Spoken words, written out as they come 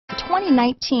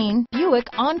2019 Buick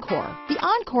Encore. The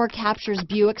Encore captures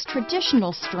Buick's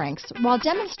traditional strengths while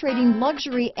demonstrating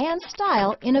luxury and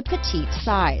style in a petite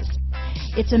size.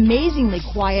 It's amazingly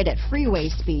quiet at freeway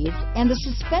speeds, and the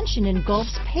suspension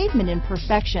engulfs pavement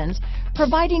imperfections,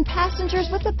 providing passengers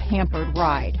with a pampered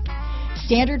ride.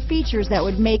 Standard features that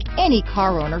would make any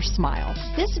car owner smile.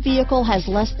 This vehicle has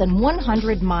less than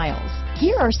 100 miles.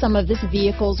 Here are some of this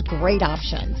vehicle's great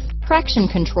options: traction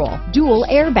control, dual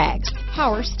airbags,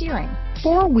 power steering,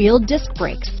 four-wheel disc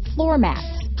brakes, floor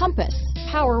mats, compass,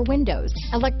 power windows,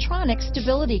 electronic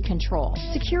stability control,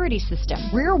 security system,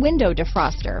 rear window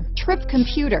defroster, trip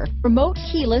computer, remote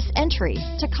keyless entry,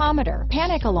 tachometer,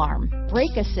 panic alarm,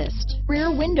 brake assist, rear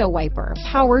window wiper,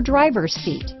 power driver's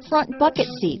seat, front bucket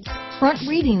seats, front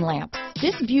reading lamps.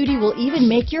 This beauty will even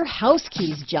make your house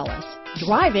keys jealous.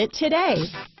 Drive it today.